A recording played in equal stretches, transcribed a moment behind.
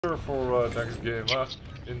for next game, huh?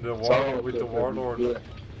 In the war with the warlord. Yeah.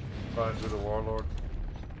 Trying to the warlord.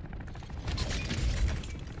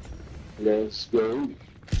 Let's go.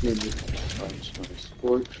 Punch my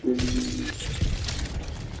Scorcher.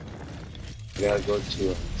 Gotta go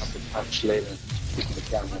to a patch later. The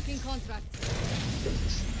camera.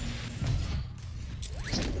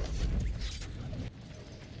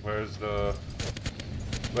 Where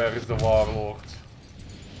is the warlord?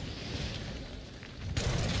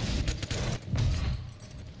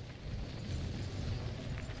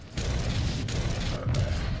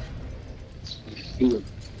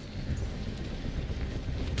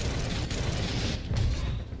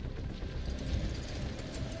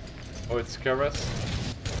 Oh, it's Keras.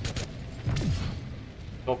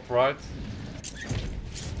 Top right.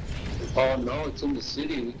 Oh no, it's in the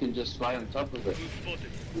city. We can just fly on top of it.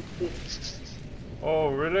 Oh,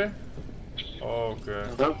 really? Oh, okay.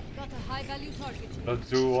 Huh? Let's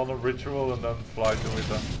do on a ritual and then fly to it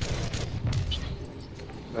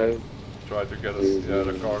then. Try to get us,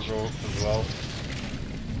 the cargo as well.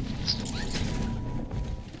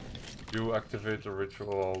 You activate the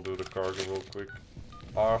ritual, I'll do the cargo real quick.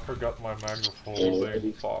 Oh, I forgot my magnet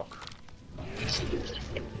holding. Fuck.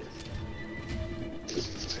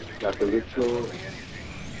 Got the ritual.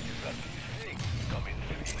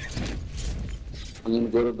 I'm gonna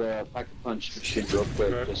go to the pack-a-punch machine real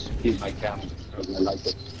quick, okay. just keep my camera, because I like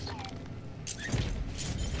it.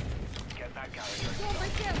 Get that character.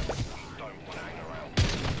 Don't want to hang around.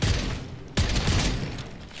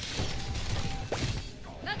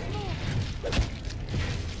 Let's move.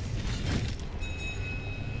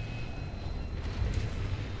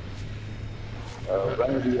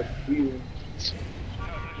 Alrighty, up here.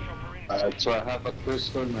 So I have a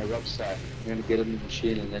crystal in my rucksack. I'm gonna get in the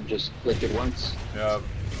machine and then just click it once. Yeah,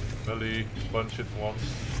 melee, punch it once,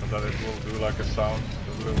 and then it will do like a sound,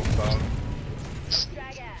 a little sound.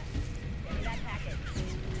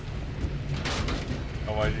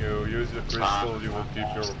 And when you use the crystal, you will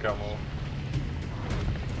keep your camo.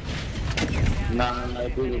 Nah,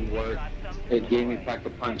 it didn't work. It gave me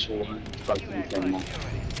pack-a-punch one fucking camo.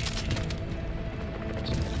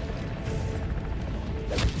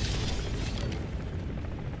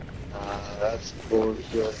 That's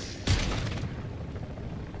bullshit.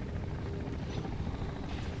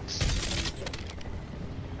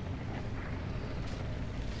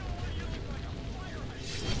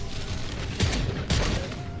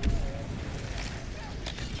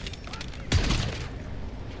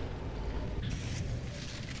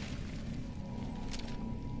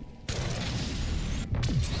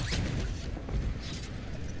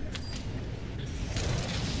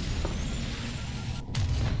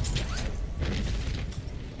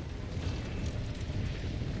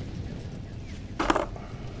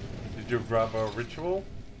 Did you grab a ritual?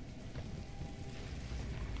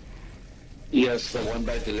 Yes, the one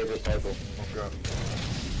by deliver cargo. Okay.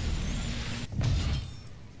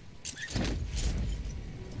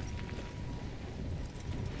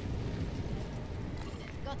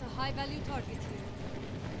 Got a high value target here.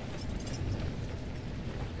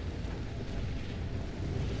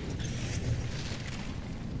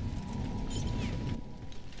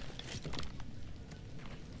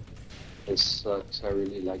 This sucks. I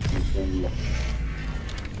really like this game.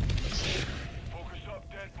 Focus up,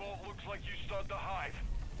 Deadbolt. Looks like you stunned the hive.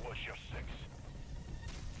 What's your six?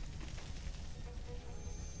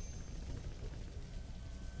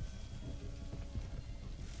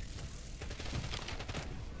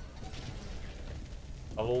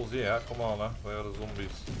 Allons, yeah, come on, huh? Where are the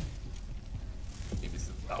zombies? Give me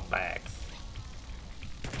some bags.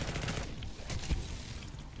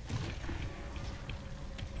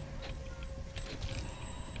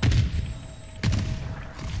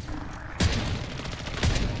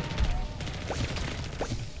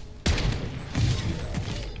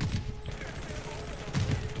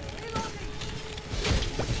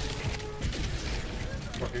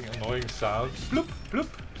 Fucking annoying sounds. Bloop, bloop.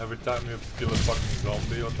 Every time you kill a fucking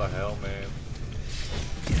zombie, what the hell, man?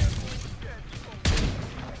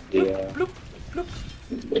 Yeah. Bloop, bloop.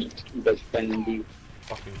 That's candy.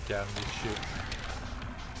 Fucking candy shit.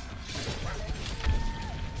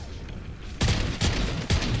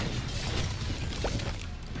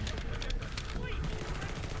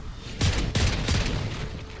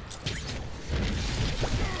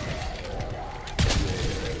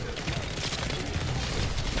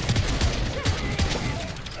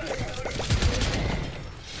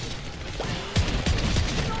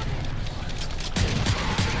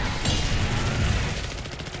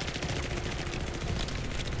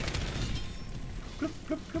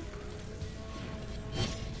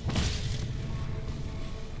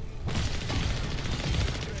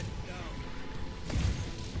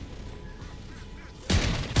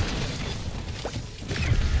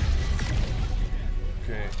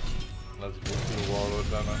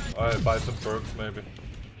 Alright, buy some perks maybe.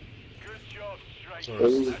 Good job, Strike.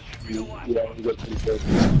 Hey, yeah, you got some good.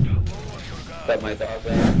 Got my dog out,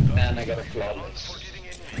 and I got a flawless. Getting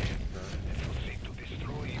in here. It'll seek to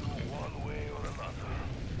destroy you one way or another.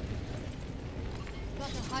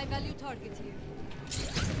 Got a high value target here.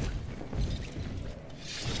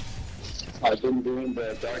 I've been doing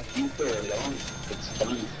the dark ether alone. It's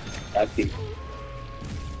fun. Happy.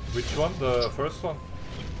 Which one? The first one?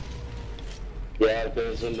 Yeah,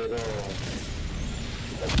 there's a little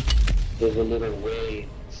way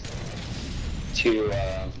to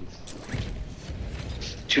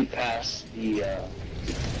pass the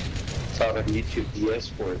it's out on YouTube, the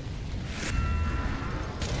escort.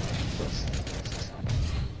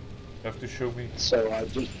 Have to show me. So I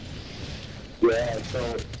just, yeah,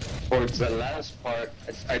 so towards the last part,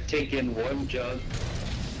 I take in one jug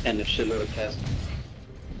and a shitload of Casimir.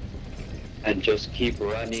 And just keep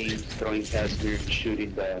running, throwing Casimir and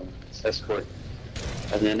shooting the escort.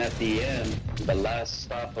 And then at the end, the last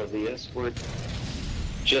stop of the escort,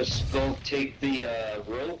 just go take the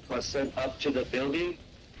rope, ascend up to the building,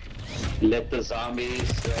 let the zombies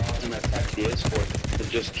out and attack the escort. And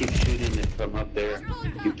just keep shooting it from up there.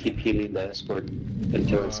 You keep healing the escort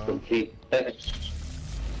until it's complete. On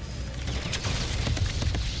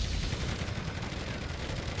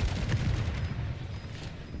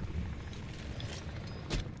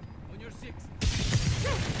your six.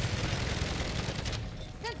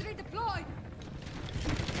 Sentry deployed.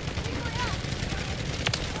 Keep my out.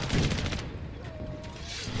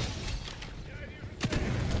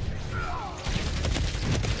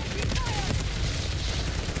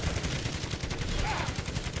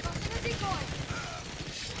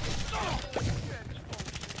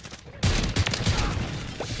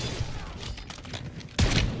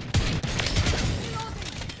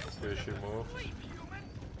 Okay, she moved.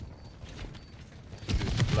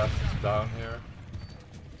 She's left down here.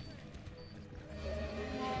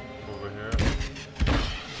 Over here.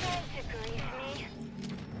 Trying to grief me?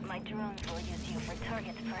 My drones will use you for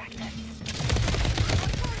target practice.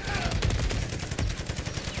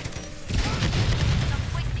 Stop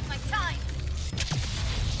wasting my time.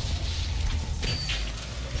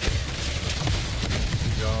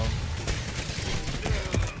 She's gone.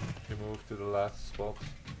 She moved to the last spot.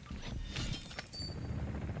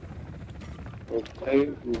 Okay,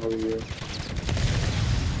 over here.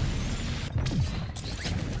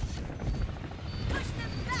 Push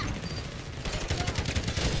them back.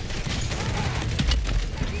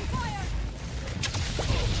 Taking fire.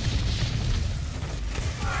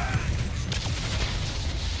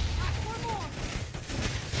 Back for more.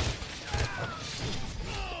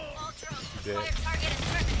 All drones. Yeah. Fire target is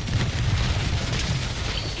perfect.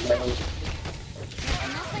 Nothing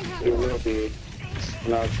It happened. will be.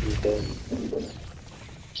 Now she's dead.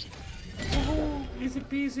 Easy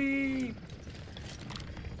peasy!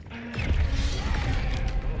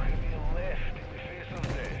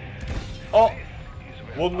 Oh!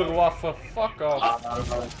 Wonderwaffe, fuck off!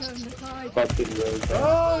 Turn the tide. Fucking road.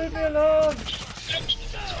 Oh, leave me alone!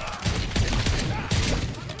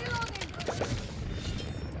 Reloading.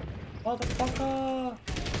 Motherfucker!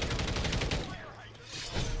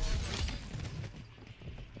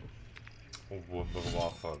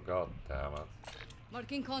 Wonderwaffe, god damn it.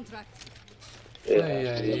 Marking contract.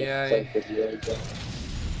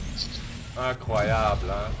 Incroyable,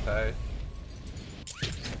 hein, hey.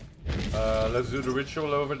 Let's do the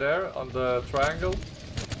ritual over there on the triangle.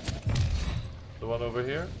 The one over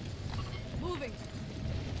here. Moving.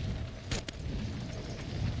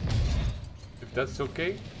 If that's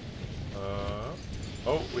okay.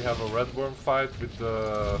 Oh, we have a red worm fight with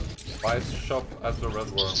the spice shop at the red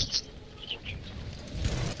worm.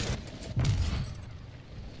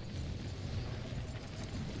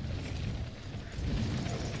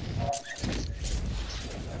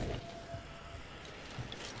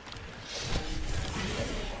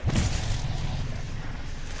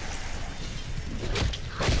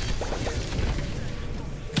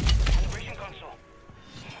 Calibration console.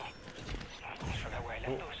 Not sure where I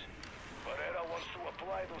left those. Barrera wants to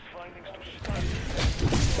apply those findings to study.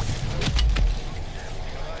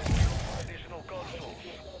 Additional consoles.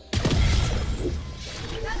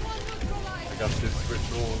 That one neutralized. I got this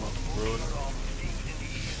ritual rune.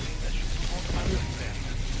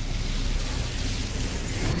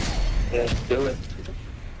 Yeah, do it.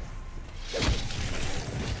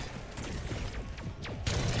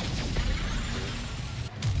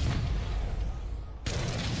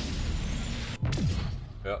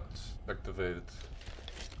 Yeah, it's activated.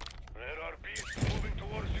 There are beasts moving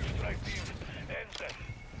towards you, strike team. End them.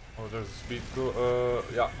 Oh, there's a speed go.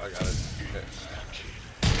 Yeah, I got it. Okay.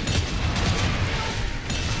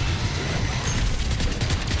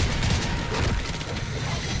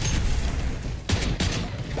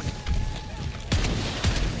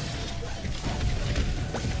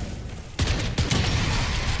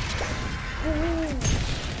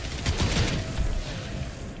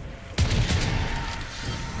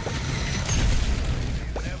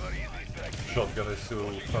 shotgun is so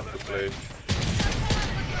fun to play.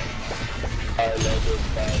 I love this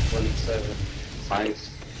 527. Nice.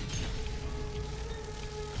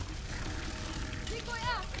 Decoy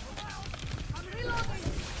out. I'm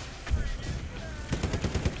reloading.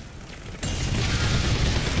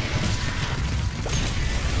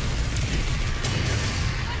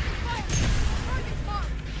 Fire. Target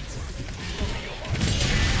marked.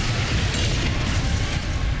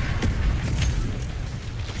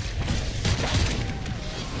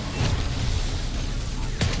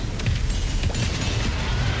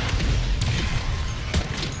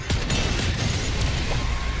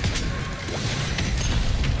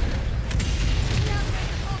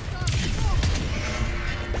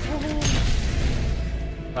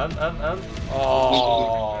 And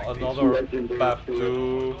oh, another BAP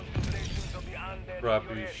 2.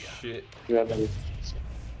 Crappy shit. Yeah, that is.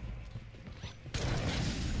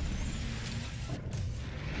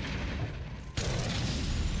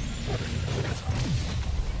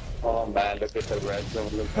 Oh man, look at the red zone.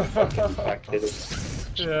 Look how fucking packed it is.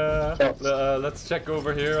 Yeah. Let's check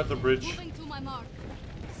over here at the bridge Moving to my mark.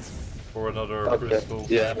 for another Okay. crystal.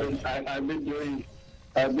 Yeah,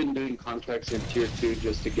 I've been doing contracts in tier 2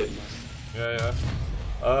 just to get my. Yeah,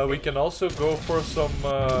 yeah. We can also go for some,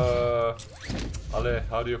 allez,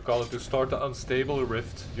 how do you call it, to start the unstable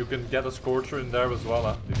rift. You can get a Scorcher in there as well,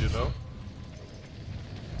 huh? Did you know?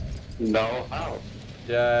 No, how?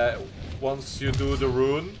 Yeah, once you do the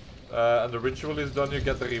rune, and the ritual is done, you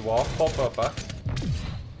get the reward pop-up, huh?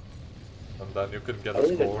 And then you can get a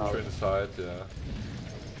Scorcher inside, yeah.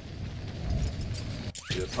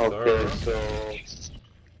 Yes, Okay, sir.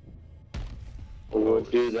 so we'll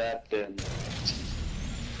do that then.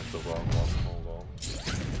 That's the wrong one, hold on.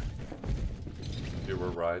 You were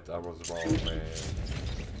right, I was wrong, man.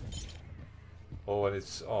 Oh, and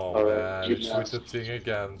it's, oh Alright, man, it's with the thing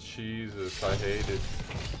again. Jesus, I hate it.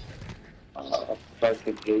 I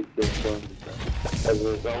fucking hate this one. Because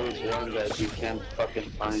there's always one that you can't fucking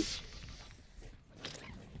find.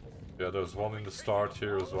 Yeah, there's one in the start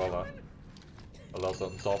here as well, huh? A lot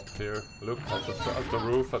on top here. Look, at the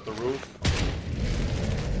roof, at the roof.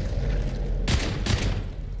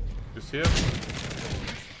 You see him?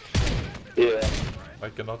 Yeah. I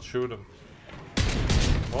cannot shoot him.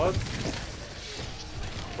 What?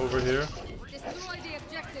 Over here. Destroy the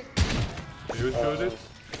objective. Can you shoot it?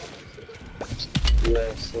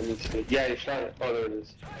 Yes, let me see. Yeah, you shot it. Oh, there it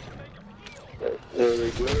is. There we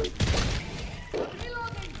go. Reloading.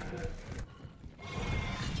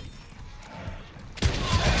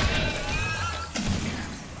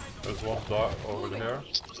 There's one dart over here.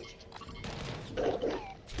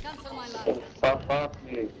 Cancel my line. Fuck off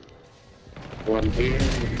me. One here,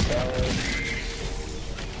 solid.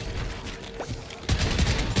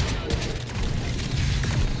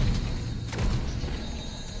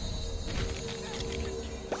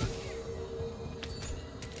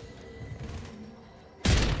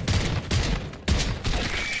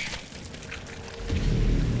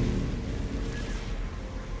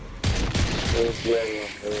 There's the other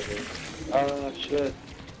one. There it is. Oh shit.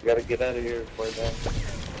 You gotta get out of here before that.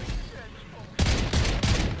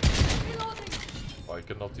 Reloading. I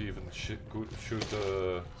cannot even shoot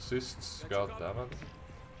assists. God damn it.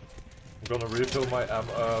 I'm gonna refill my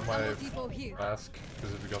Ammo depot here. mask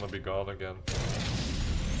because it's gonna be gone again.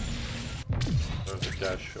 There's a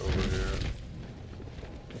cache over here.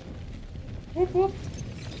 Whoop whoop.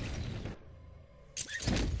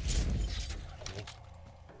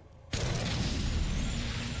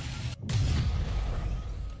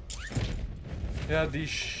 Yeah, these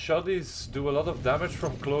shotties do a lot of damage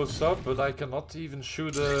from close up, but I cannot even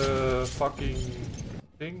shoot a fucking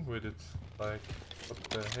thing with it. Like, what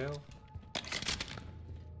the hell?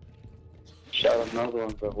 Shot another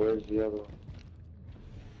one, but where's the other one?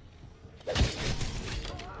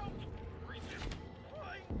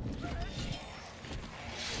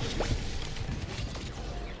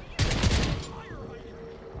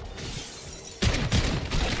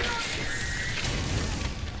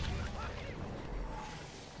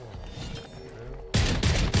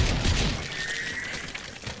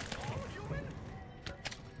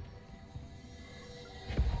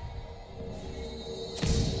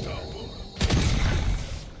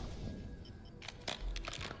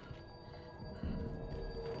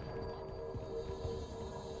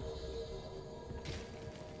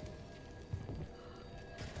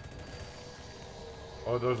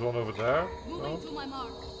 Oh, there's one over there. Moving No? to my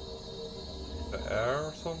mark. The air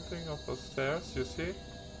or something up the stairs, you see?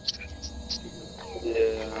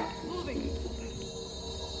 Yeah. Moving.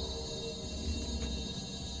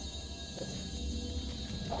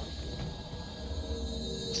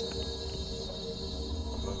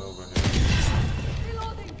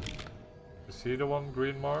 see the one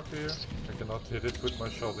green mark here? I cannot hit it with my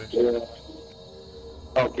shotty. Yeah.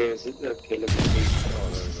 Okay, is it? Okay, let me see. Oh,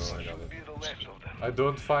 there we go, I got it. Be the last of them. I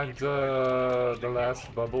don't find the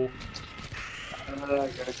last bubble. I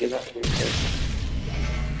gotta get out of here.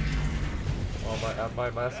 Oh, my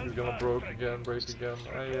mask is gonna break again.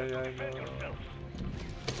 Ay, no.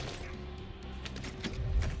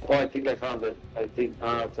 Oh, I think I found it. I think,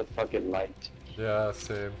 it's a fucking light. Yeah,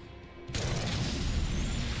 same.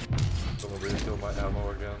 Gonna refill my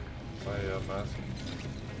ammo again. My mask.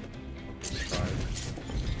 Fine.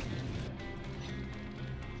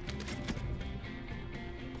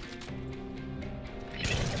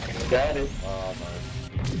 Got it. Oh, nice.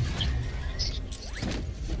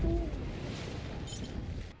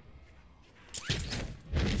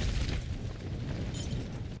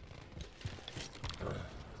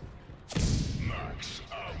 Max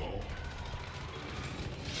ammo.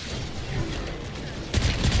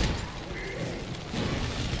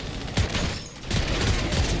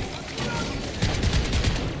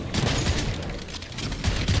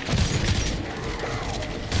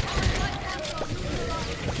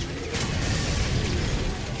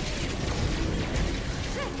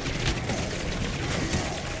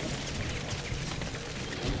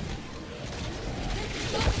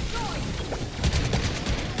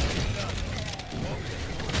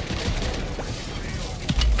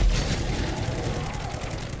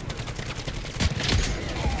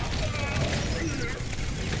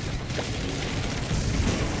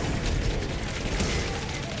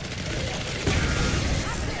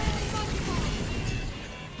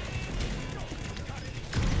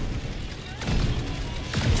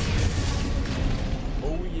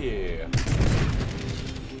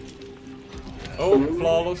 Oh,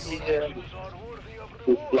 flawless.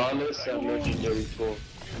 Flawless and legendary tool.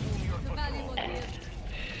 The value was here.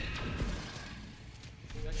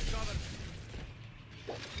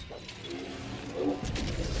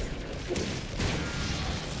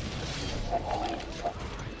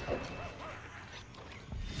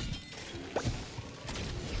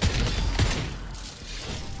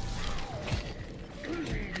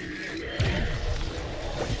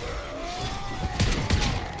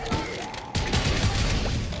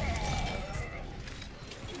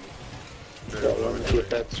 If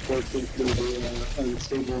that Scorcher through the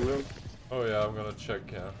unstable room. Oh yeah, I'm gonna check,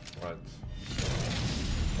 yeah. Right.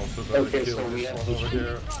 Also gonna Okay, kill so we this have one to over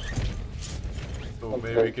here. So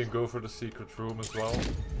maybe we can go for the secret room as well.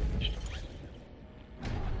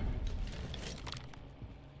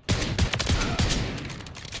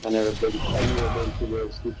 I never been to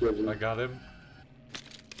the secret room. I got him.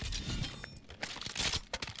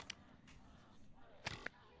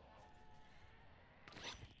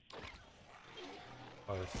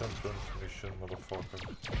 Send transmission, motherfucker.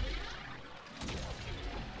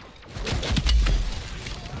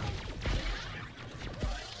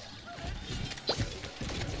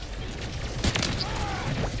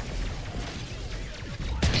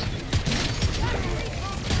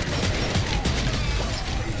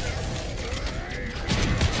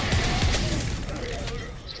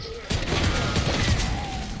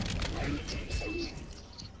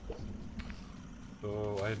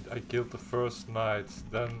 I killed the first knight,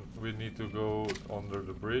 then we need to go under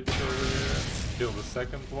the bridge over here, kill the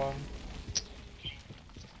second one.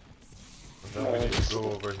 And then we need to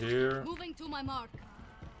go over here. Moving to my mark.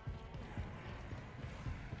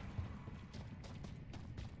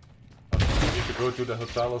 And we need to go to the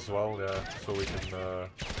hotel as well, yeah, so we can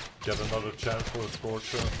get another chance for a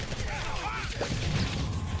Scorcher.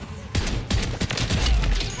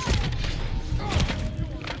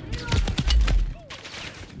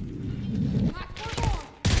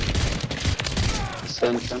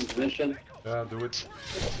 Send transmission. Yeah, do it.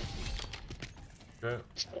 Okay.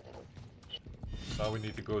 Now we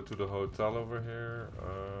need to go to the hotel over here.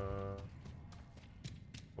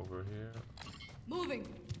 Over here. Moving.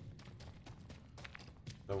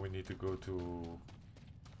 Then we need to go to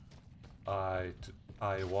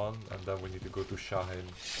I1, and then we need to go to Shahin.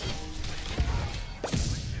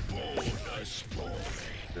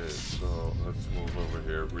 Okay, so let's move over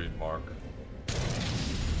here, green mark.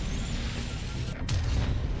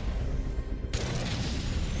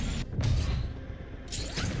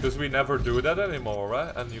 Because we never do that anymore,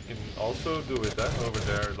 right? And you can also do it over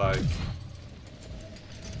there, like...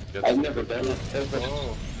 I've never done it ever.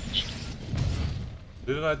 Oh.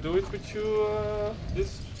 Didn't I do it with you,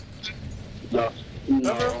 this? No. No,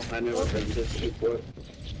 Never? I never done this before.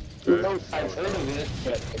 Okay. I've heard of it,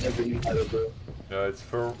 but I never knew how to do it. Yeah, it's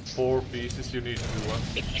for 4 pieces you need to do one.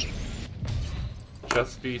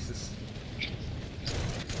 Chest pieces.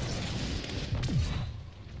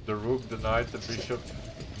 the rook, the knight, the bishop,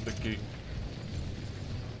 and the king.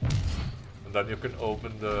 And then you can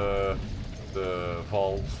open the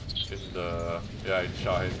vault in the in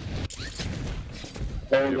Shahin.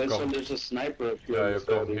 Oh, there's a sniper. Yeah, you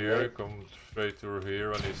come here, you come straight through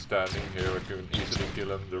here, and he's standing here. You can easily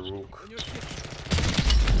kill him, the rook.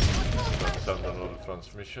 Then send another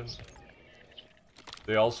transmission.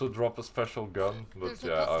 They also drop a special gun, but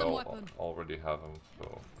yeah, I already have them,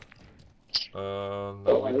 so...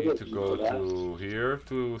 now we need to go to here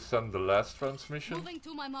to send the last transmission. Moving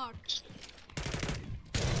to my mark.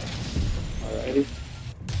 Alrighty.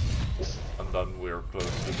 And then we're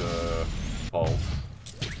close to the vault.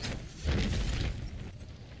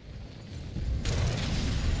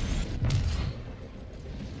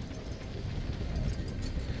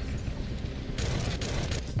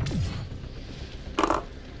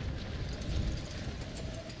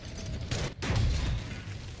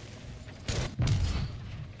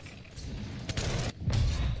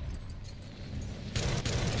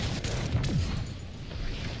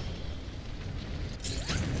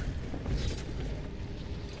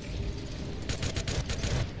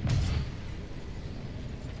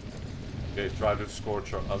 Okay, try to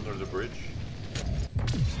Scorcher under the bridge.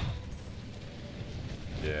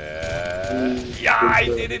 Yeah. Yeah, I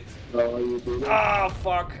did it! Oh, you did it? Ah,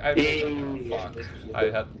 fuck! Fuck. I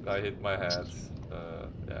hit my head.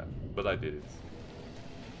 Yeah, but I did it.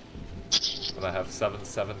 And I have 7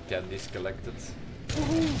 candies collected.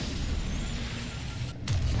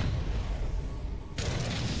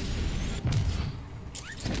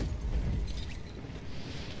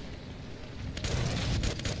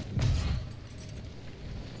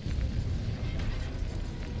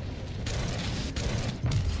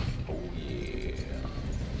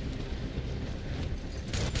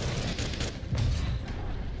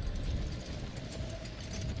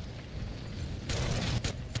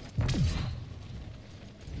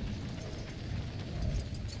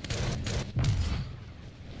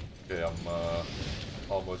 Okay, I'm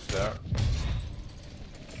almost there.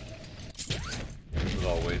 But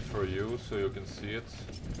I'll wait for you so you can see it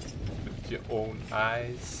with your own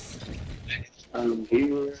eyes. I'm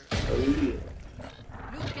here. Oh, yeah.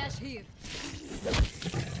 Loot cache here.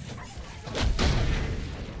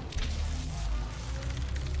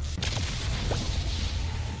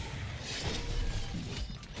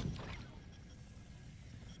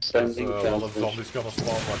 There's a lot of zombies gonna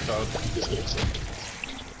spawn, watch out.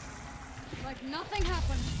 Like nothing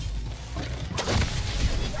happened.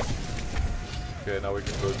 Okay, now we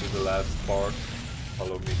can go to the last part.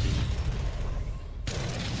 Follow me.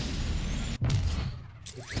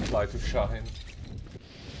 Fly to Shahin.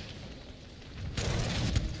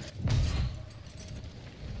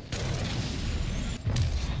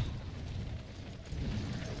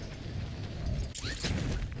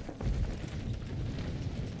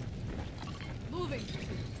 Moving.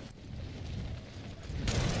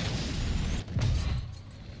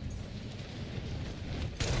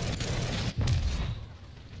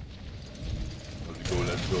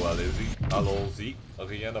 Let's go, allez-y. Allons-y.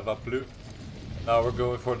 Rien ne va plus. Now we're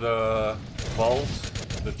going for the vault,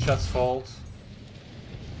 the chest vault.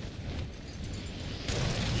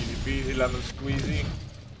 Easy peasy, lemon squeezy.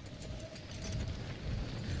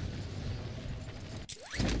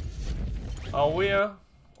 Oh yeah.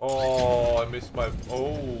 Oh, I missed my.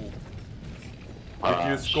 Oh. Did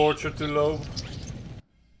you Scorcher too low?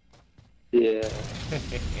 Yeah.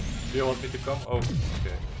 Do you want me to come? Oh,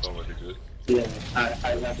 okay. It's already good. Yeah,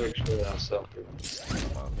 I leveraged it myself.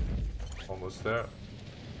 Come on. Almost there.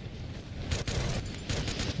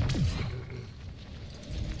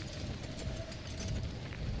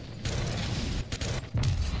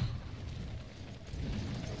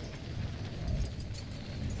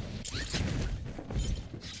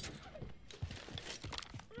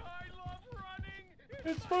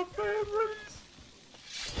 It's my favorite!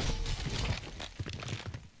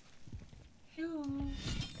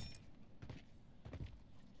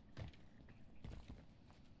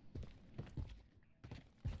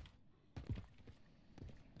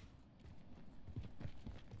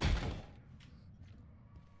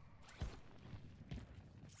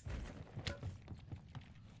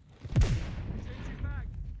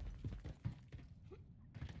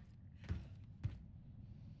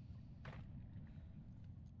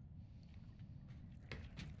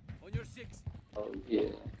 Oh yeah.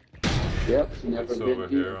 Yep, never It's been over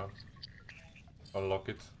here. Unlock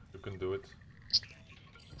it. You can do it.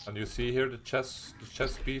 And you see here the chess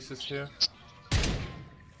pieces here?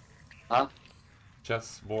 Huh?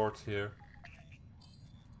 Chess board here.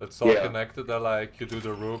 It's all connected. Like you do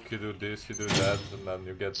the rook, you do this, you do that, and then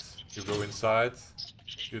you go inside.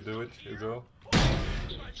 You do it. You go.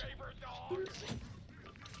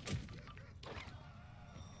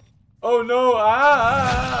 Oh no!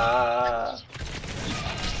 Ah!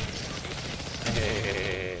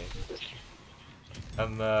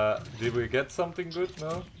 And did we get something good?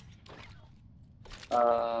 No.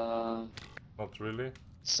 Not really.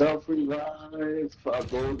 Self-revive, a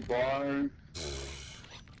gold bar.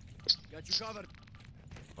 Got you covered.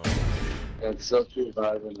 Yeah,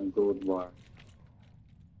 self-revive and a gold bar.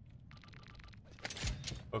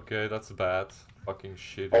 Okay, that's bad. Fucking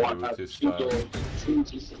shitty loot this two time.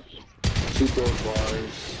 two gold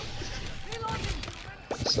bars.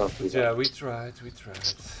 Self-revive. Yeah, we tried.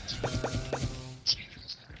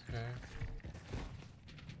 Okay.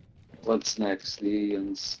 What's next? The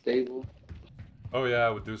unstable? Oh yeah,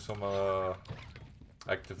 we'll do some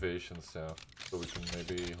activations, yeah, so we can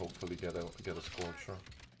maybe hopefully get a Scorcher.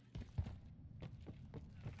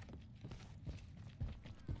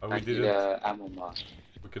 Oh, we did it. Ammo mod.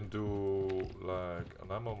 We can do like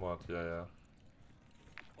an ammo mod, yeah.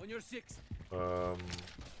 On your six. Over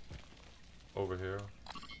here.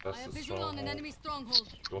 That's I have the visual on an stronghold. enemy stronghold.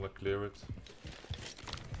 You wanna clear it?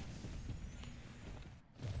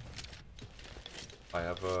 I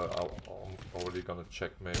have I'm already gonna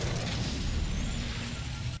check maybe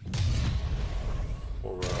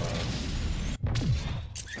for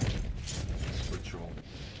ritual.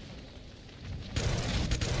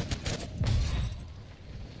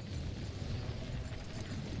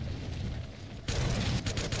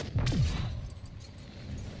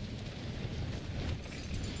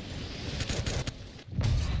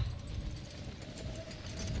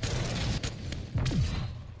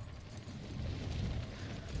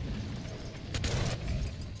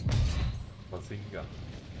 Bazinga.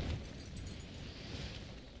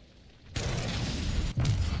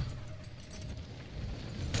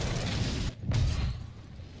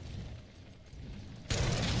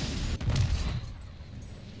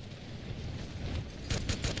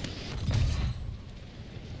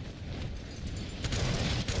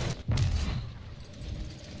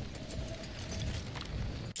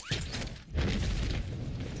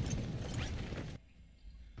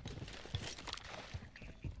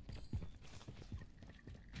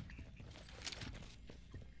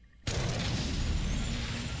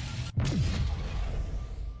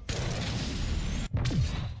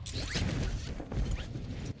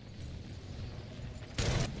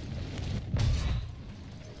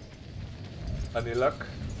 Any luck?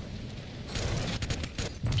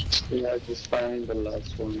 Yeah, just find the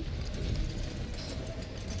last one.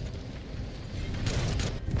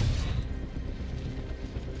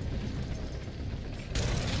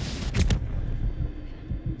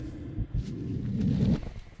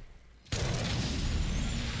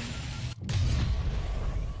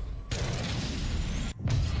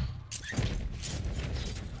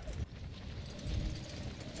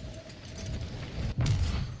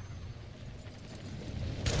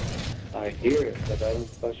 I hear it, but I don't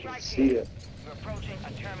fucking see it. You're approaching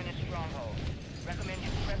a terminus stronghold. Recommend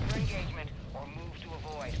you prep for engagement or move to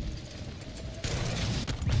avoid.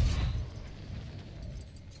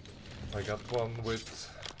 I got one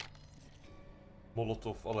with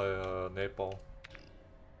Molotov, napalm.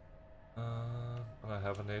 And I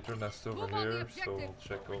have a nader nest over here, so we'll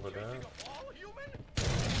check over there.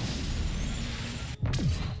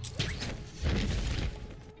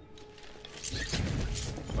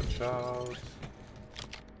 Watch out.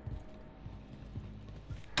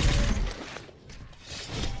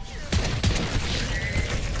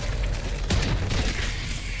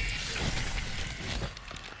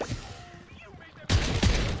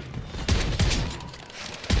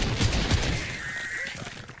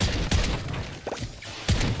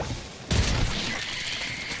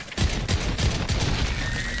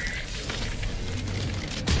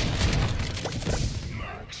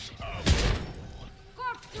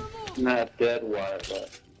 Not dead wire,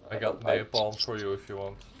 but I got napalm for you if you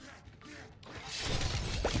want.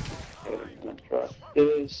 I'm gonna try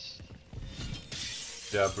this.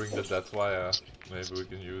 Yeah, bring the dead wire. Maybe we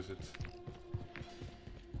can use it.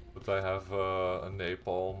 But I have a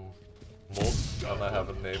napalm mod and I have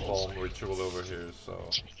a napalm ritual over here, so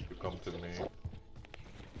you come to me.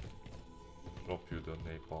 Drop you the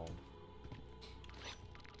napalm.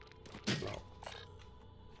 Wow.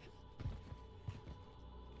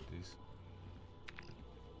 These.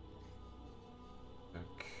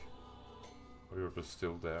 Check. Oh, you're just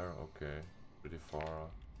still there? Okay. Pretty far.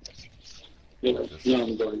 Yeah, no,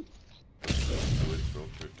 I'm going. Do it real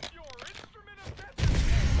quick.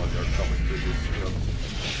 While you're coming to this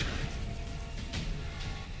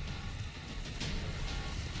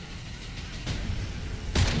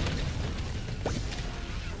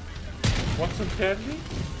candy?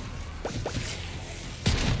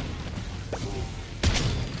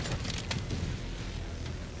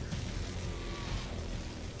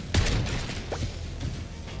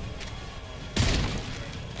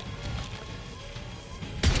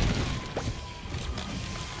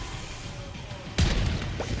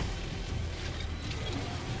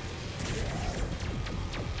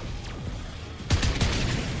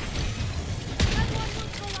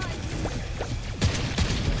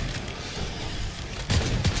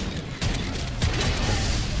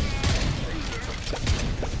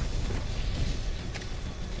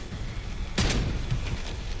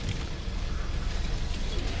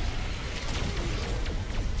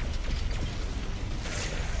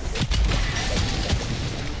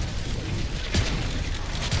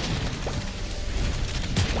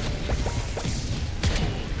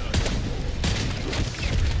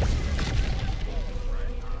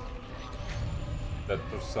 That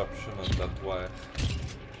perception and that why.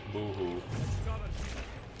 Boo-hoo.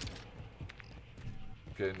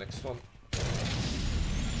 Okay, next one.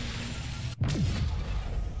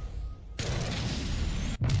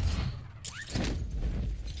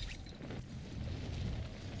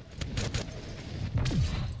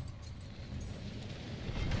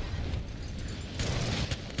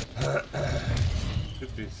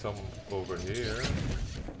 Should be some over here.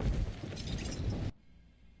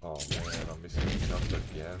 Oh man, I'm missing the jump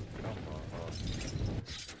again. Come on.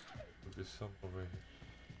 Could be some over here.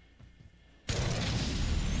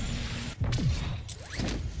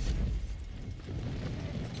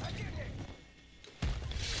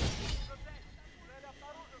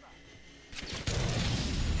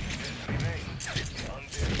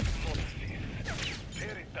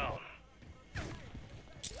 Tear it down.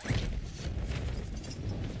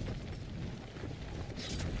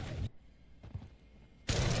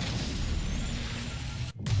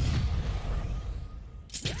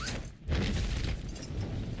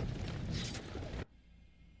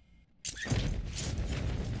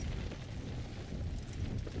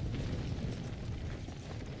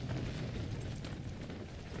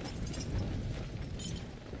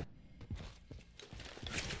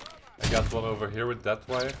 Got one over here with that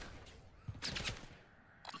wire.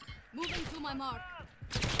 Moving to my mark. I'm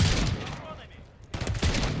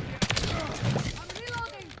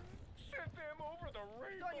reloading. Send them over the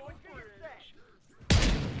rainbow bridge.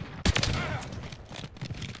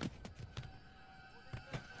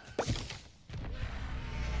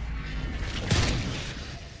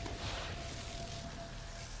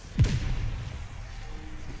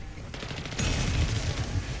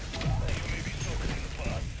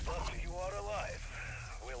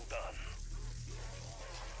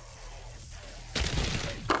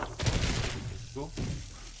 Cool.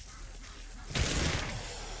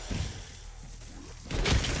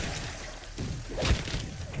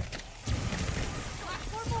 Back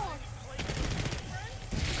for more.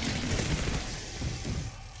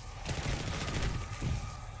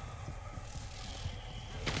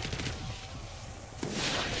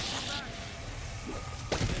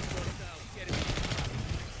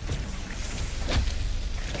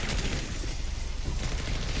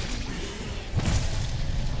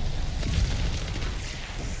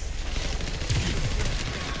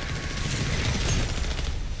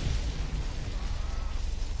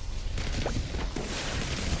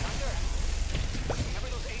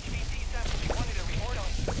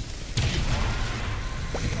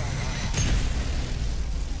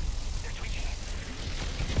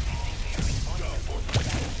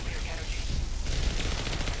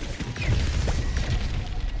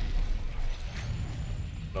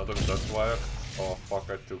 Another duct wire. Oh fuck,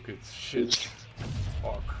 I took it. Shit.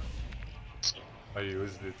 Fuck. I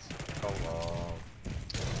used it. Come on.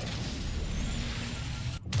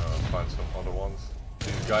 Find some other ones.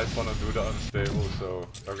 These guys wanna do the unstable, so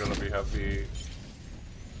they're gonna be happy.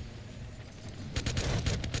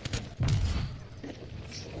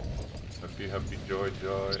 Happy, joy.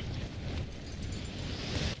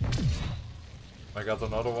 I got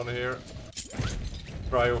another one here.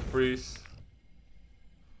 Cryo freeze.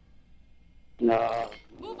 No.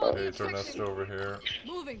 Move on the Okay, turn nest over here.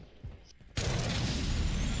 Moving.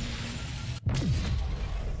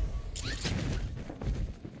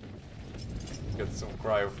 Get some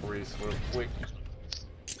cryo freeze real quick.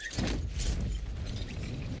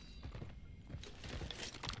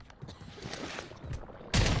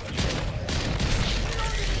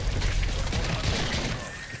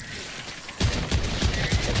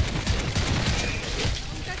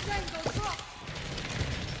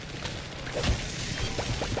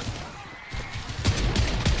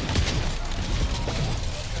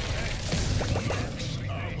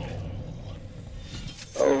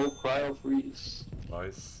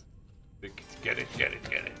 Nice. Get it, get it,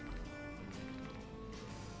 get it.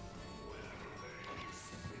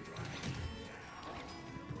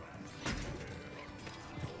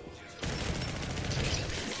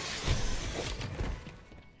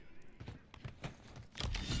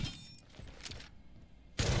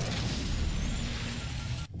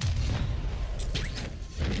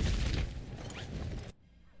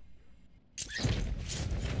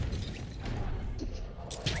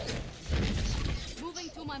 Moving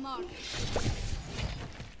to my mark.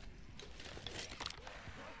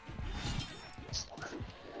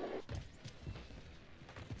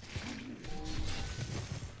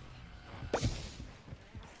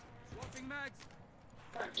 Swapping mags.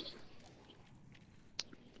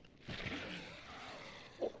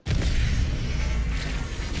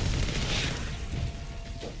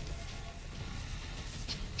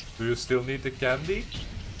 Do you still need the candy?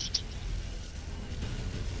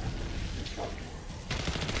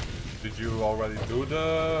 Did you already do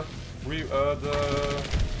the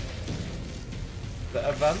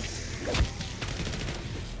event?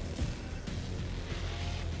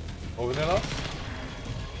 Oh, vanilla?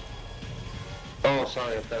 Oh,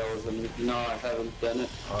 sorry if that was a... No, I haven't done it.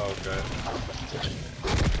 Oh, okay.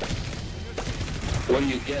 What do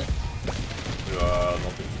you get?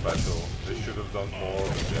 Nothing special. They should have done more,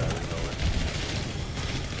 but yeah, we know it.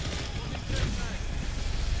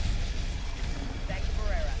 Back to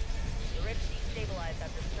Barrera. The rift destabilized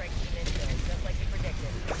after striking the midfield, just like we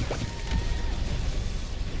predicted.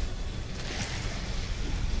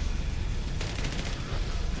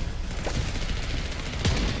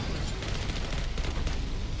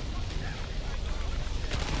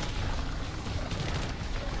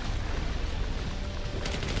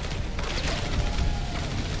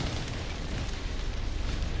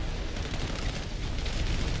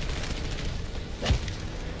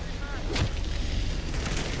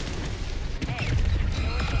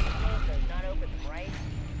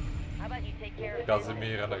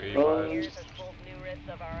 Casimir and a Here's revive. a full new rifts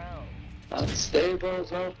of our own.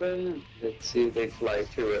 Unstables open. Let's see if they fly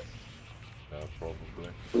through it. Yeah,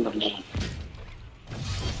 probably.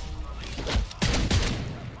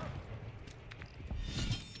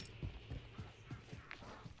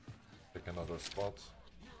 Pick another spot.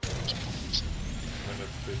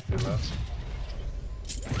 Minute 50 left.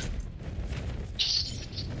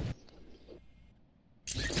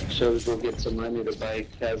 So we go get some money to buy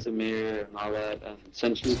Casimir and all that and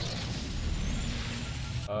sentries.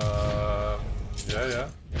 Yeah.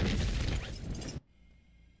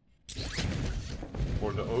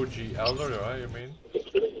 For the OG Elder, right, you mean?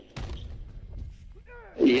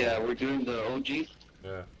 Yeah, we're doing the OG.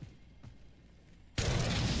 Yeah.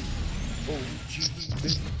 OG,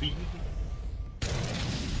 baby.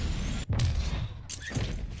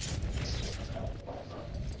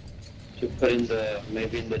 To put in the,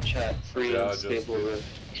 maybe in the chat, free Yeah, unstable rift.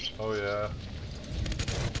 Oh yeah.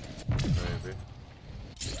 Maybe.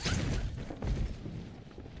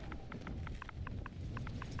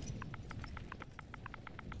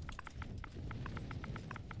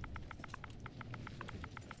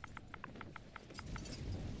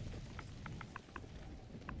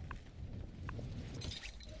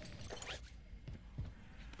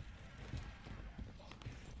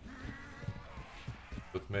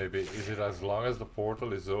 But maybe, is it as long as the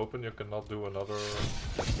portal is open, you cannot do another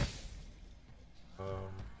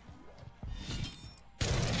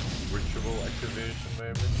ritual activation,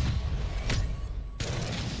 maybe?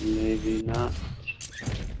 Maybe not.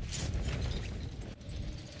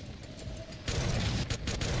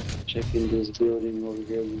 Checking this building over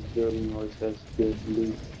here. This building always has good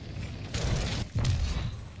loot.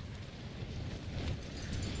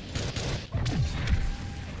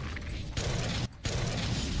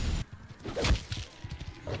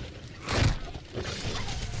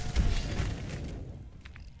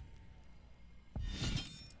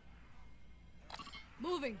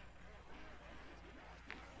 Moving.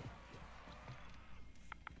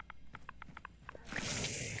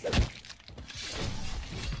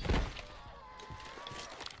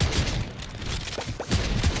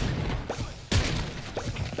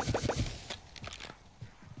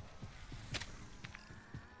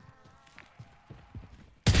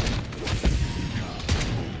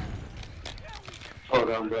 Hold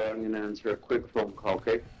on, bro. I'm gonna answer a quick phone call,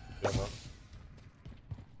 okay? Yeah, man.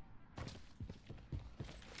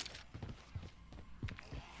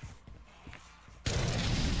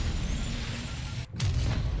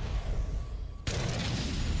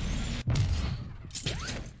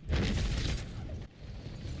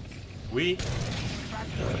 We? The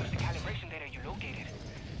calibration data you located.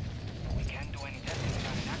 We can't do any testing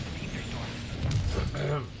without an active heater store.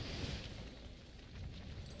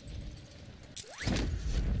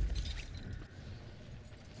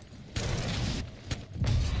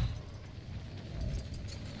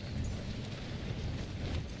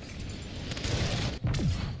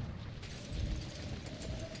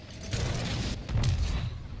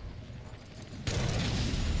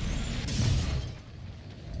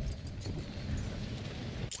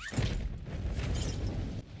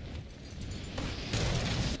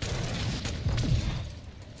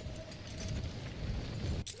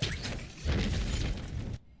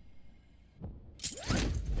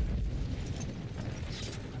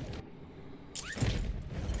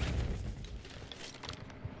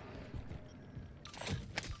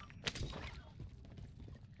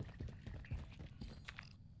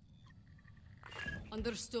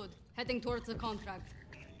 Understood. Heading towards the contract.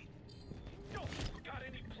 Got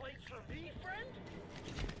any plates for me, friend?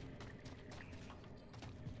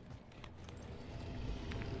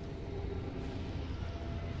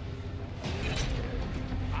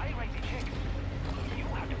 I write the check. You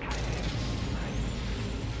have to cash it.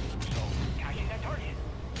 So, cash in that target.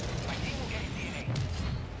 My team will get his DNA.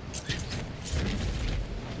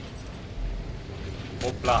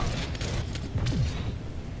 Hopla.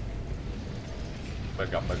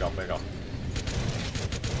 Back up, back up, back up.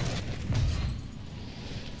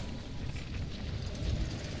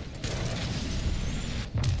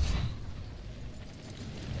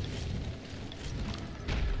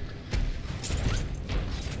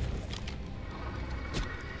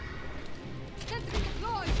 Sentry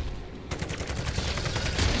deployed!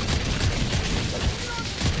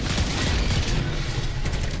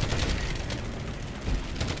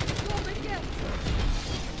 Go, Miguel!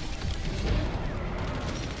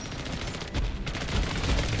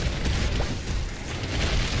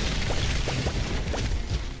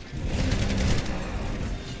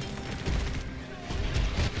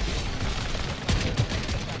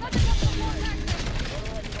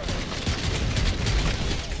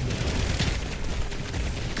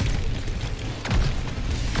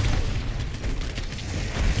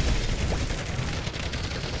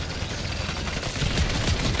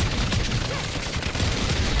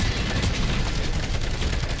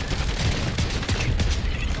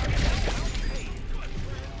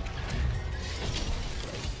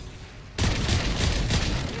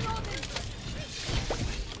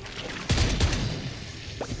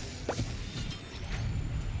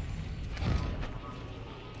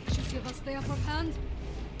 Should give us the upper hand.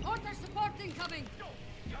 Order support incoming!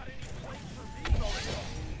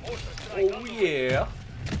 Oh yeah.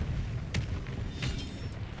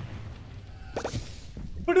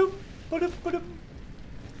 Ba-doop, ba-doop, ba-doop.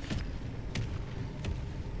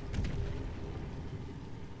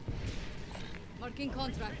 Marking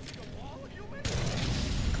contract.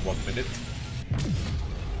 1 minute.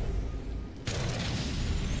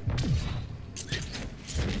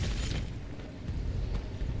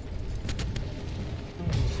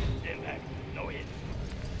 Impact. No hit.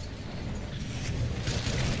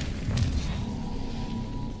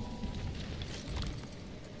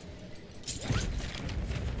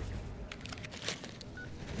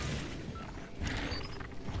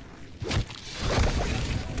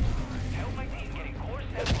 Help my team getting core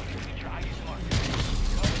samples to future IS markers.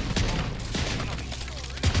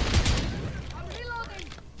 I'm reloading!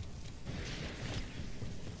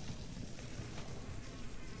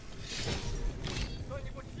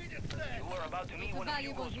 You are about to meet one of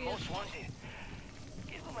valuable Hugo's here. most wanted.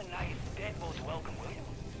 Give him a nice deadbolt welcome, will you?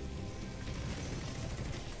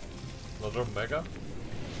 Another mega.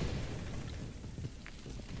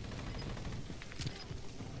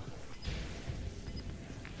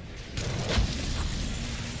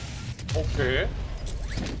 Okay.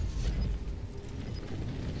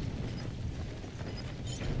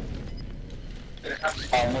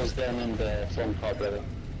 Almost done in the phone call, brother.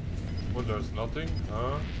 Well, there's nothing,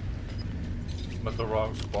 huh? I'm at the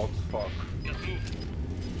wrong spot, fuck. There's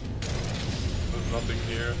nothing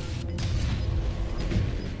here.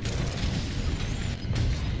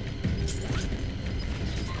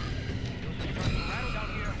 Rattle down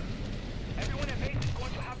here. Everyone at base is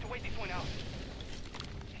going to have to wait this one out.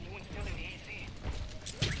 Anyone still in the AC?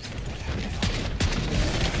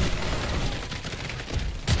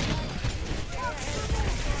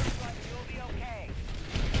 You'll be okay.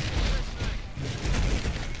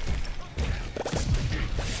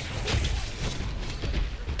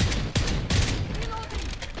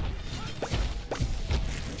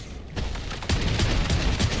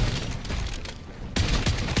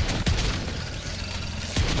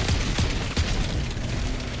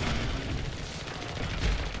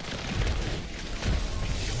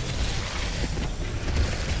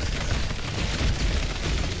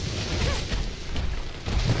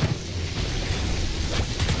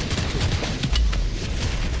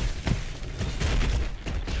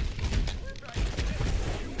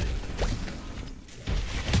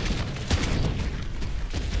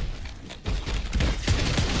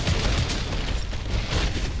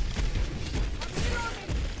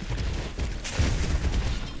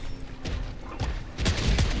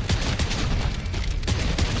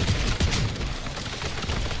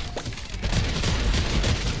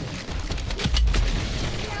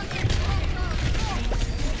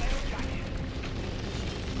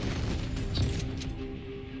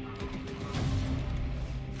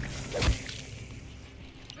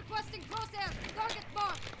 Requesting crosshair! Target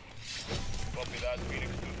mark! Copy that.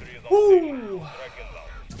 Phoenix 2-3 is on Woo! station. Track and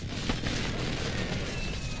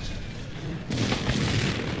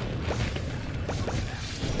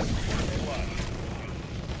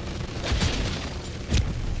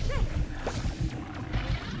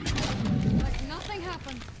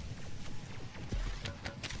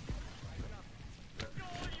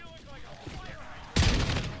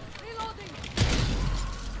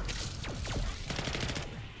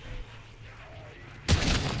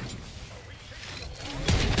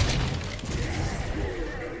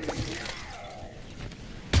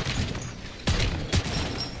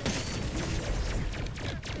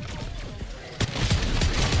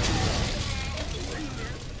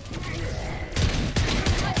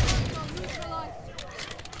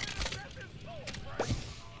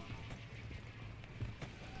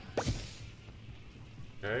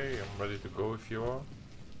ready to go if you are.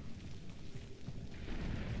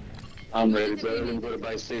 I'm ready, brother. I'm gonna go to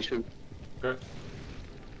buy station. Okay.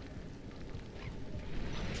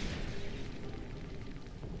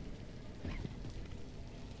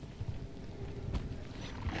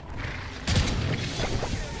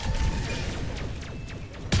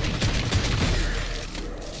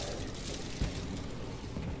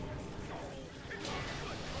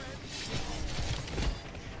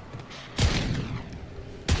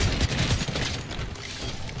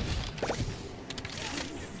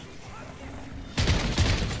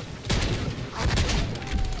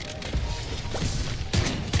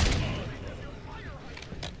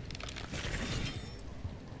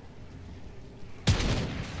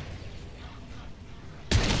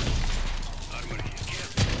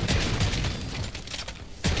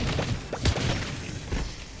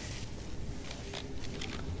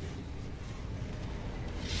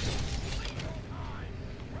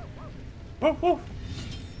 Woof, woof.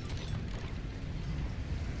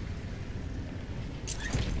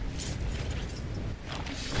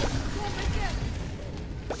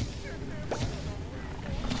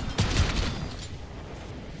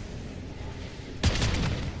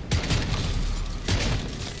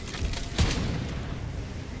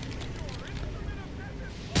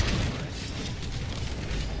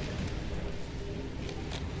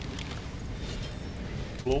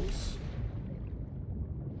 Plumps.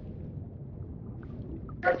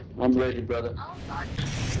 I'm ready, brother.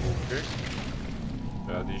 Okay.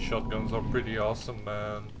 Yeah, these shotguns are pretty awesome,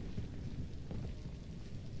 man.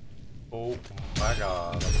 Oh my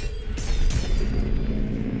god.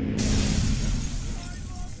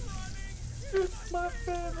 It's my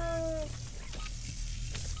favorite!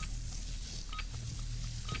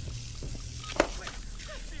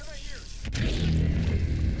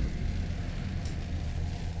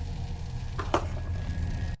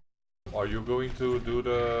 Are you going to do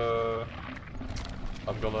the...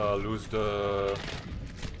 I'm gonna lose the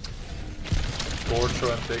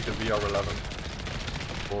Scorcher and take the VR11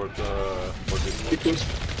 for this one.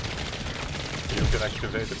 You can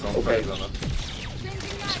activate the contract on it.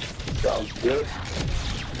 Sounds good.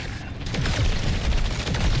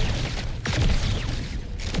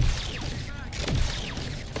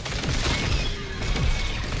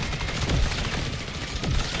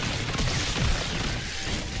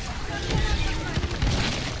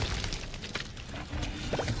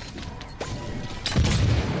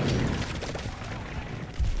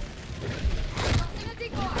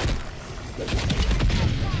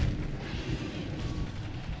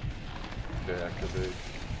 Okay, activate.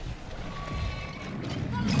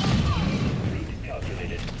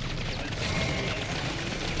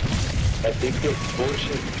 I think it's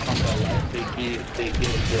bullshit on the life they give their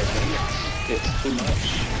minutes. It's too much.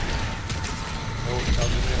 Oh,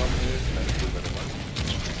 thank you very much.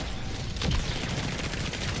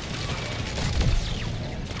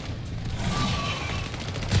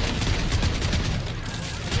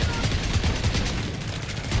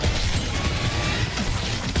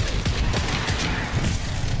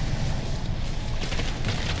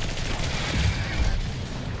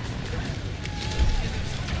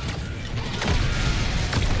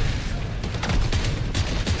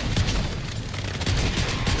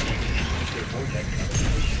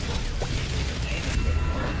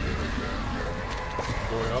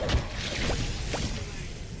 Going up.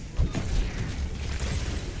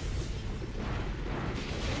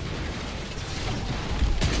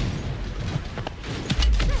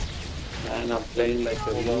 Man, I'm playing like a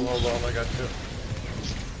Hold on, I got you.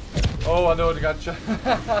 Oh, I know, I got you.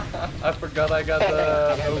 I forgot I got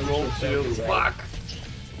the no roll shields. Fuck!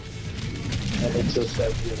 And it's just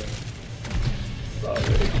like, you know.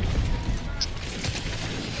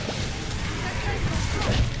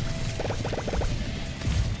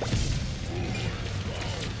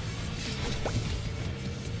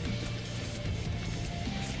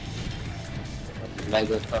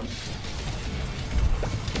 Mega come.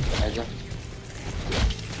 Mega.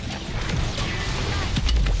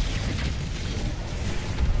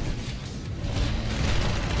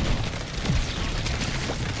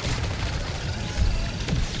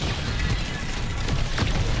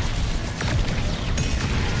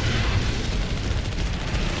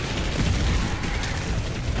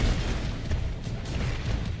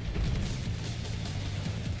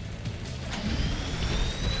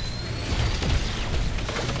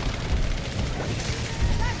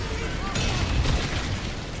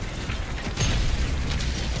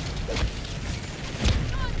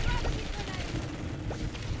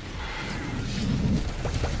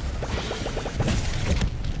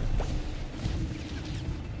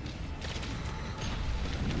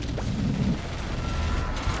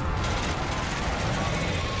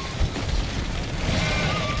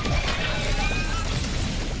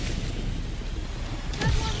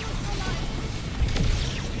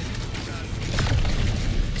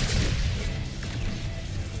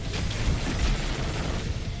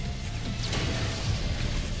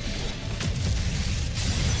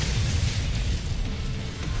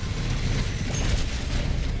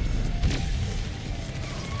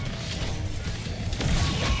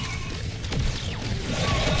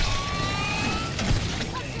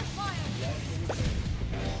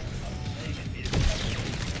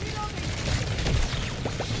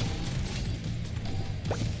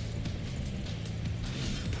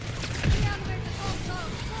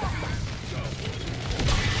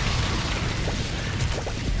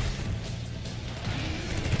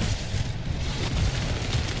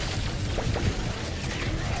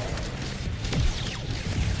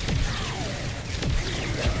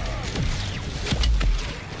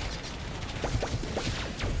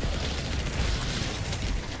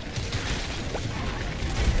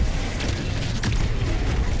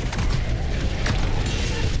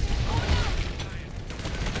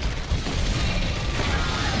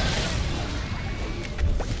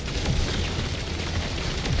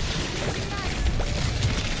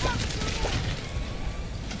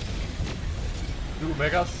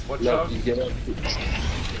 Megas, watch Look, out. you get up.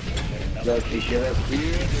 Look, you get up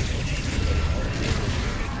here.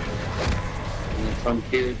 And from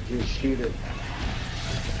here, just shoot it.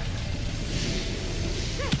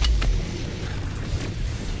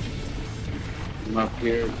 I'm up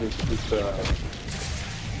here, just shoot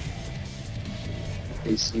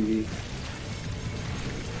ACV.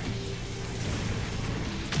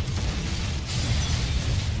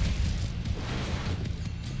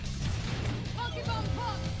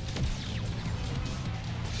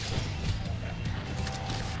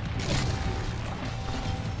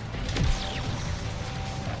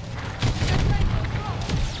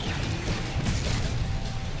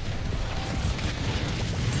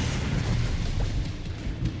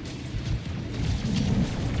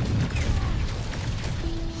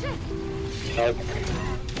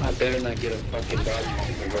 I better not get a fucking dog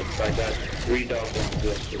one. I got 3 dog ones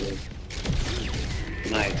yesterday.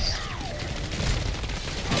 Nice.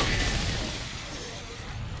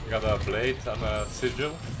 You got a blade and a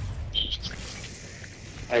sigil?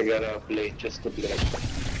 I got a blade, just a blade.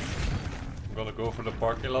 I'm gonna go for the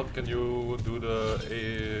parking lot. Can you do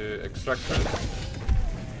the extractor?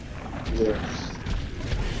 Yes.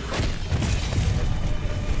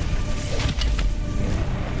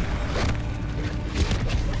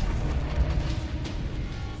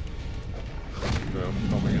 I'm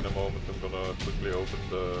coming in a moment. I'm gonna quickly open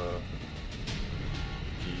the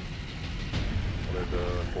key.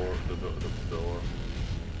 Or the door.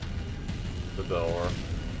 The door.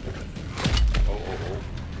 Oh.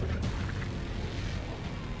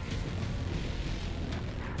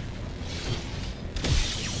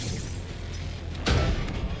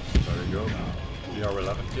 There you go.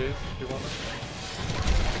 VR11 case if you want it.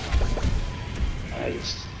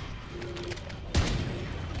 Nice.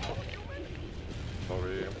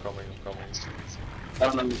 Sorry, I'm coming.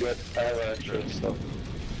 I'm good. I have extra stuff.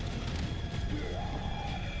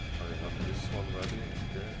 I have this one ready.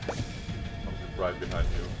 Okay. I'm right behind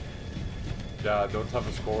you. Yeah, I don't have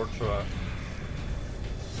a Scorcher.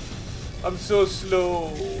 I'm so slow.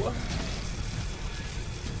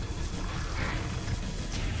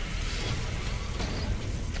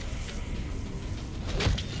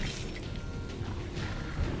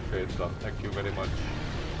 Okay, it's done. Thank you very much.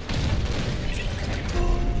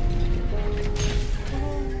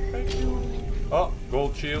 Oh,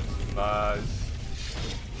 gold shield. Nice.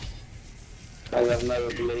 I have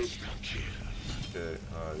another blade. Okay,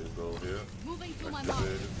 you go here. Moving to my mark.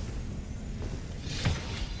 Activate it.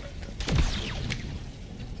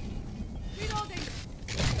 Reloading.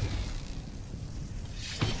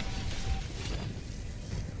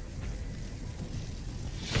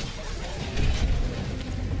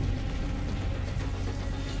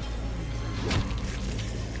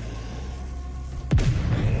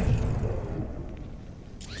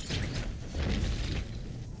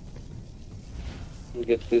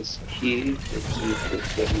 Get this key. Let's see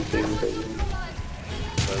if there's anything that we...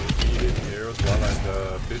 There's a key in here as well and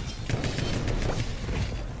a bit.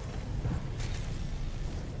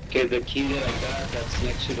 Okay, the key that I got, that's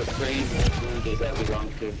next to the crane. Who does that belong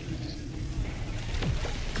to?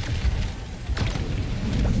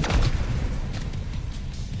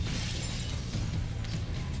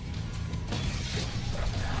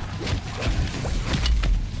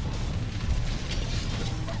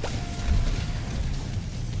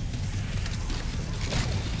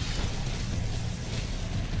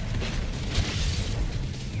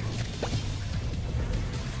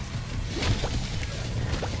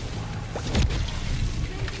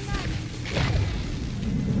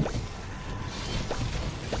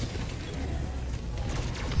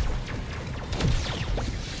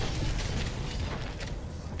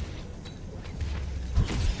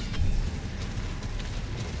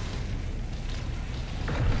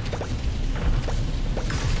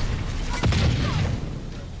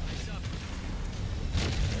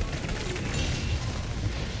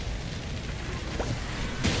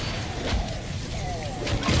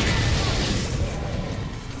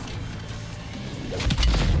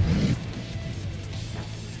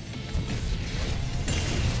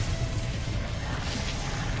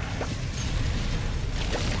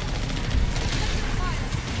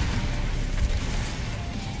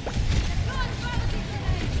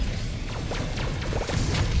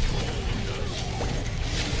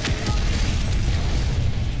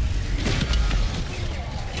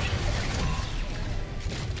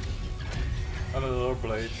 Another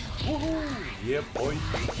blade. Woohoo! Yeah, boy.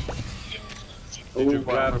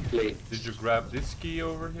 Did you grab this key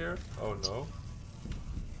over here? Oh no.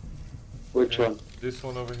 Which one? This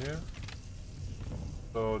one over here.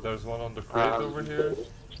 So there's one on the crate over here.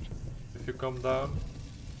 If you come down.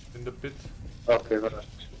 in the pit. Okay, hold on.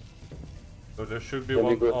 So there should be Let me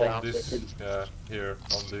one go on down this, seconds. yeah, here,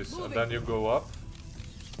 on this, and then you go up.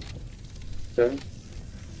 Okay.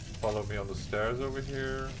 Follow me on the stairs over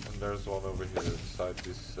here, and there's one over here inside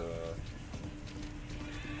this,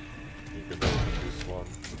 you can open this one,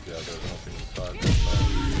 but yeah, there's nothing inside this one.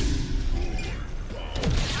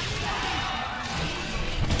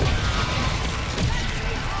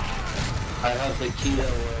 I have the key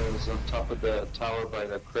that was on top of the tower by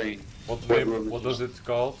the crane. What does it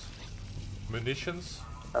called? Munitions?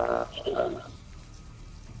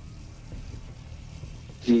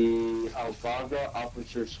 The Albaga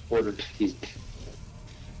officer's quarters key.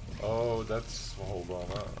 Oh, that's, hold on,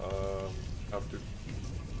 have to,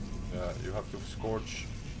 yeah, you have to scorch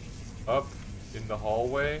up in the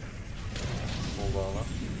hallway. Hold on,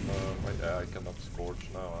 yeah, I cannot scorch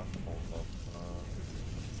now, hold on.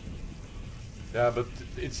 Yeah, but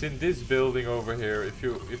it's in this building over here. If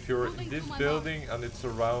you're in this building and it's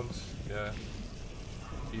around, yeah,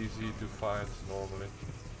 easy to find normally.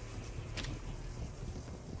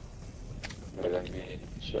 Let me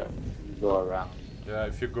check. Go around. Yeah,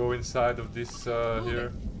 if you go inside of this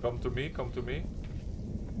here, come to me.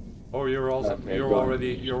 Oh, you're also Okay, you're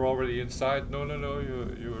already inside. No,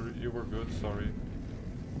 you were good. Sorry.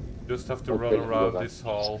 Just have to run around this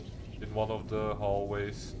hall. In one of the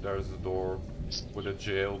hallways, there's a door with a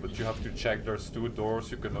jail, but you have to check. There's 2 doors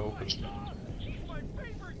you can open. My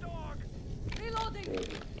favorite dog. Reloading.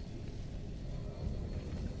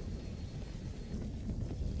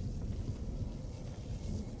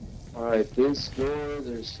 Alright, this door,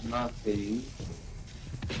 there's nothing.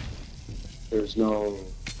 There's no...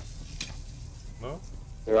 No?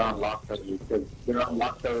 They're unlocked already. They're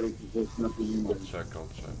unlocked already because there's nothing in I'll there. check.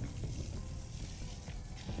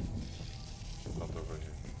 Not over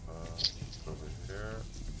here. It's over here.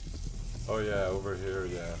 Oh yeah, over here,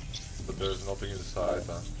 yeah. But there's nothing inside,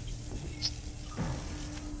 huh?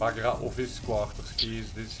 Bagra office quarters key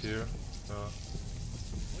is this here.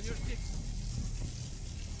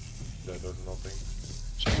 Yeah, there's nothing.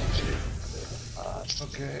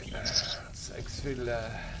 Okay, c'est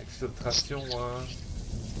exfiltration.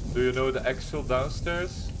 Do you know the exfil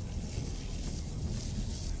downstairs?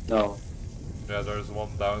 No. Yeah, there's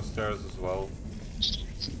one downstairs as well.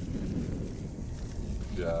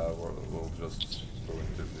 Yeah, we'll just go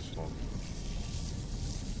into this one.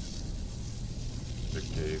 The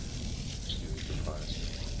cave, easy to find.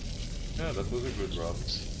 Yeah, that was a good run.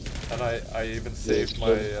 And I even saved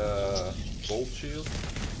my gold shield.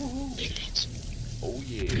 Oh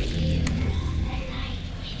yeah.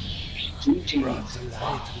 GG. Brought the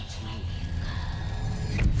light with you.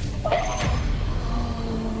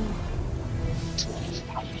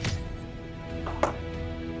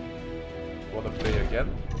 Wanna play again?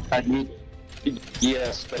 I need...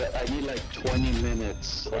 Yes, but I need like 20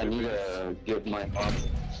 minutes. I need to give my mom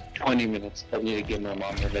 20 minutes. I need to give my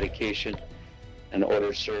mom her medication and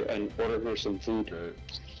order her some food. Okay,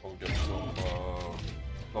 I'll get some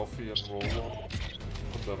coffee and roll on,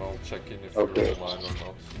 and then I'll check in if you're online or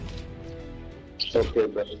not. Okay,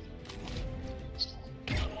 buddy.